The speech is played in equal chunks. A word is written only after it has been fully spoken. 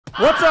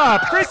What's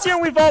up? Chris here,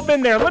 and we've all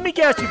been there. Let me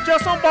guess, you've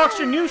just unboxed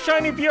your new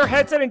shiny VR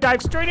headset and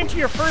dived straight into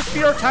your first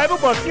VR title,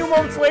 but a few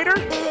moments later...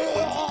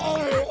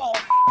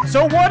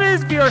 So what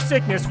is VR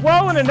sickness?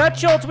 Well, in a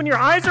nutshell, it's when your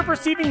eyes are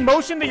perceiving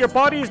motion that your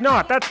body is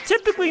not. That's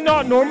typically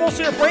not normal,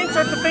 so your brain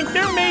starts to think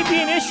there may be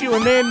an issue,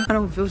 and then... I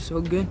don't feel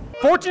so good.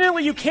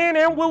 Fortunately, you can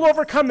and will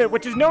overcome it,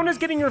 which is known as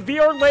getting your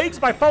VR legs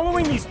by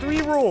following these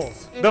 3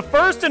 rules. The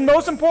first and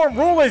most important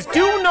rule is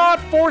do not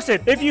force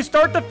it. If you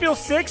start to feel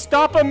sick,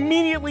 stop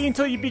immediately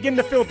until you begin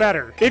to feel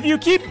better. If you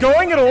keep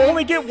going, it'll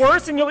only get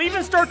worse, and you'll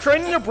even start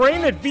training your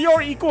brain that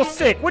VR equals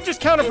sick, which is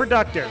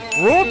counterproductive.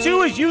 Rule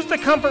 2 is use the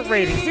comfort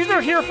ratings. These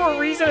are here for a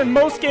reason, and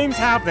most games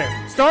have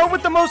them. Start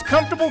with the most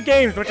comfortable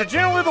games, which are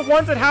generally the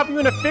ones that have you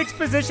in a fixed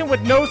position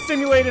with no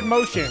simulated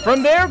motion.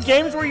 From there,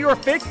 games where you are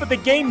fixed but the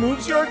game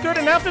moves you are good,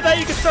 and after that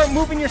you can start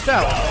moving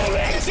yourself.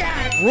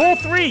 Rule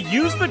 3,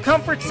 use the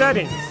comfort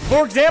settings.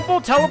 For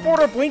example, teleport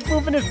or blink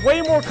movement is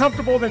way more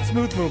comfortable than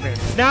smooth movement.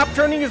 Snap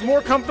turning is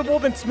more comfortable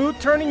than smooth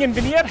turning, and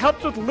vignette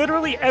helps with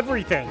literally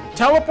everything.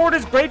 Teleport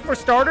is great for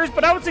starters,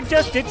 but I would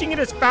suggest ditching it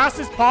as fast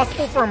as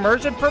possible for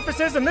immersion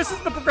purposes, and this is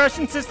the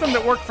progression system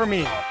that worked for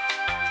me.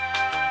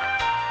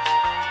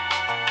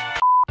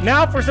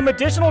 Now for some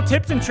additional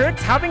tips and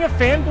tricks, having a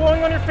fan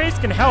blowing on your face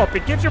can help.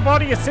 It gives your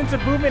body a sense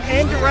of movement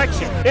and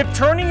direction. If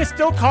turning is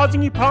still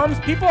causing you problems,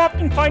 people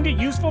often find it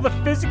useful to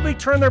physically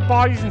turn their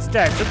bodies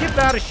instead, so give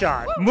that a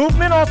shot.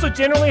 Movement also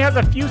generally has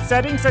a few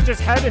settings such as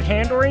head and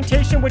hand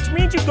orientation, which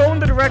means you go in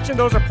the direction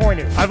those are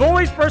pointed. I've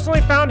always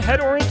personally found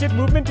head-oriented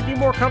movement to be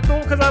more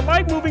comfortable because I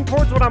like moving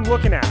towards what I'm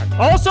looking at.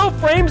 Also,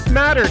 frames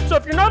matter, so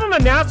if you're not on a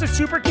NASA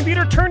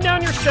supercomputer, turn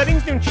down your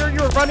settings to ensure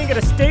you are running at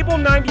a stable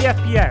 90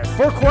 FPS.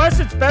 For quests,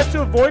 it's best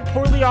to avoid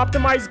poorly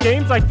optimized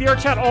games like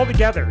VRChat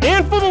altogether.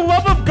 And for the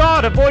love of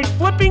God, avoid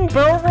flipping,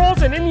 barrel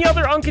rolls, and any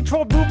other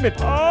uncontrolled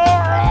movement.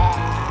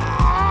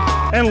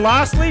 And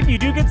lastly, if you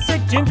do get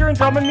sick, ginger and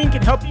Dramamine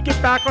can help you get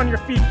back on your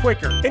feet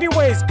quicker.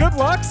 Anyways, good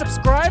luck,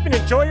 subscribe, and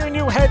enjoy your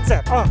new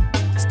headset.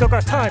 Still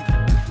got time.